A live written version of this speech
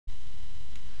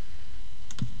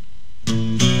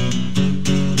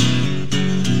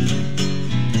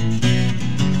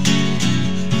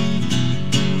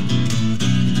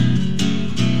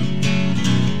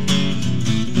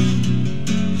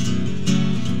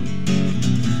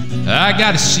I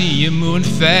gotta see you moving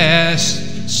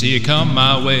fast, see you come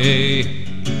my way.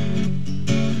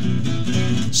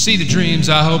 See the dreams,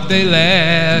 I hope they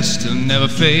last and never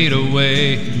fade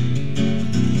away.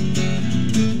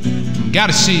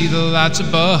 Gotta see the lights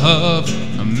above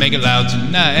and make it loud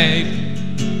tonight.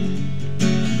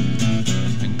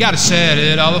 Gotta set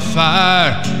it all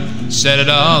afire, set it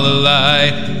all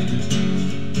alight.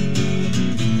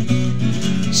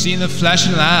 See the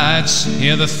flashing lights,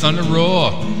 hear the thunder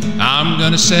roar. I'm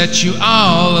gonna set you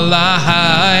all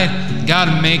alight.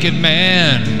 Gotta make it,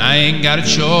 man, I ain't got a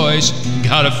choice.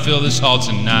 Gotta fill this hall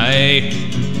tonight.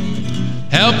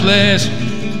 Helpless,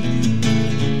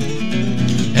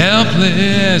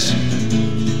 helpless,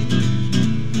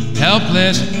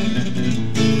 helpless,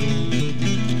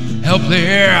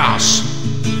 helpless.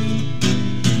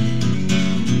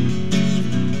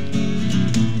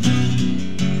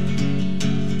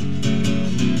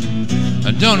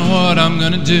 I don't know what I'm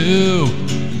gonna do,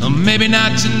 or maybe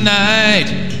not tonight.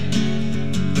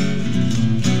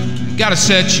 Gotta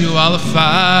set you all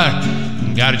afire,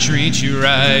 gotta treat you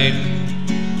right.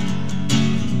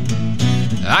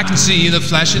 I can see the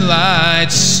flashing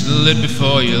lights lit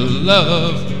before your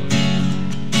love.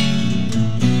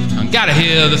 I gotta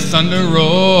hear the thunder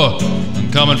roar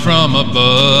coming from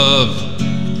above.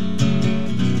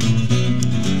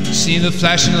 See the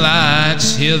flashing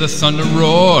lights, hear the thunder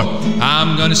roar.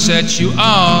 I'm gonna set you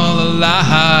all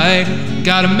alight.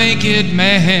 Gotta make it,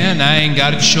 man, I ain't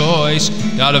got a choice.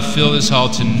 Gotta fill this hall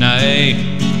tonight.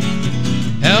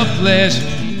 Helpless,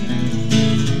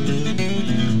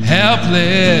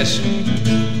 helpless,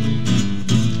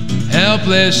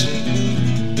 helpless,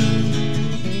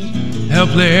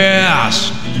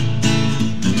 helpless.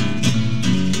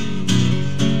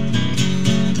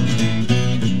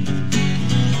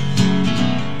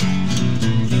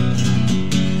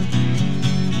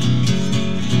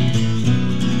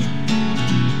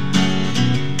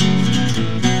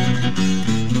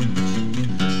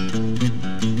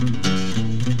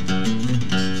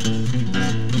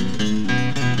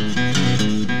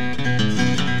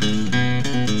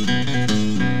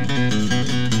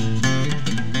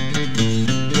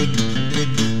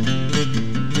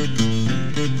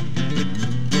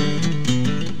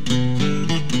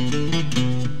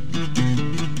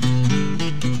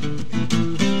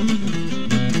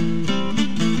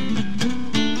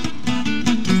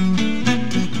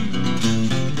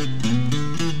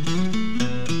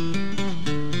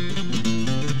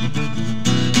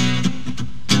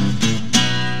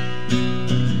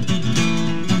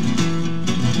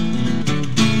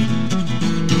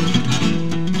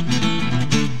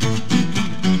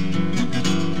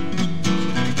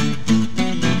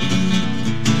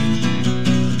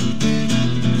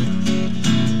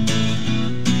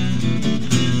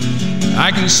 I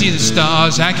can see the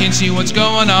stars, I can see what's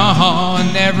going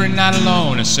on. Every night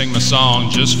alone I sing my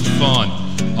song just for fun.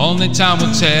 Only time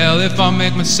will tell if I'll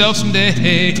make myself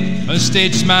someday. The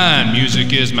stage is mine,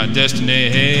 music is my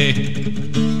destiny.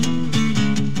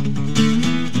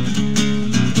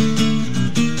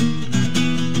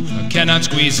 I cannot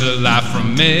squeeze the life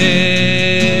from me.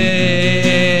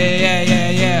 Yeah, yeah,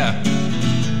 yeah.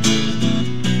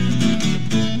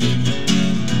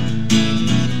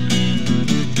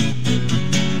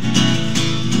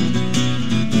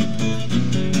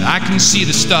 I can see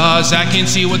the stars, I can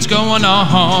see what's going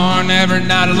on. Every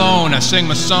night alone I sing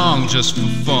my song just for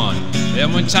fun.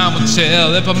 And when time will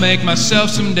tell if I make myself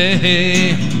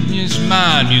someday. It's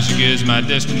mine, music is my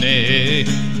destiny.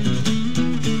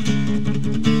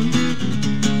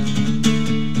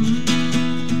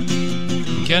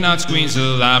 Cannot squeeze the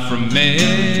life from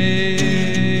me.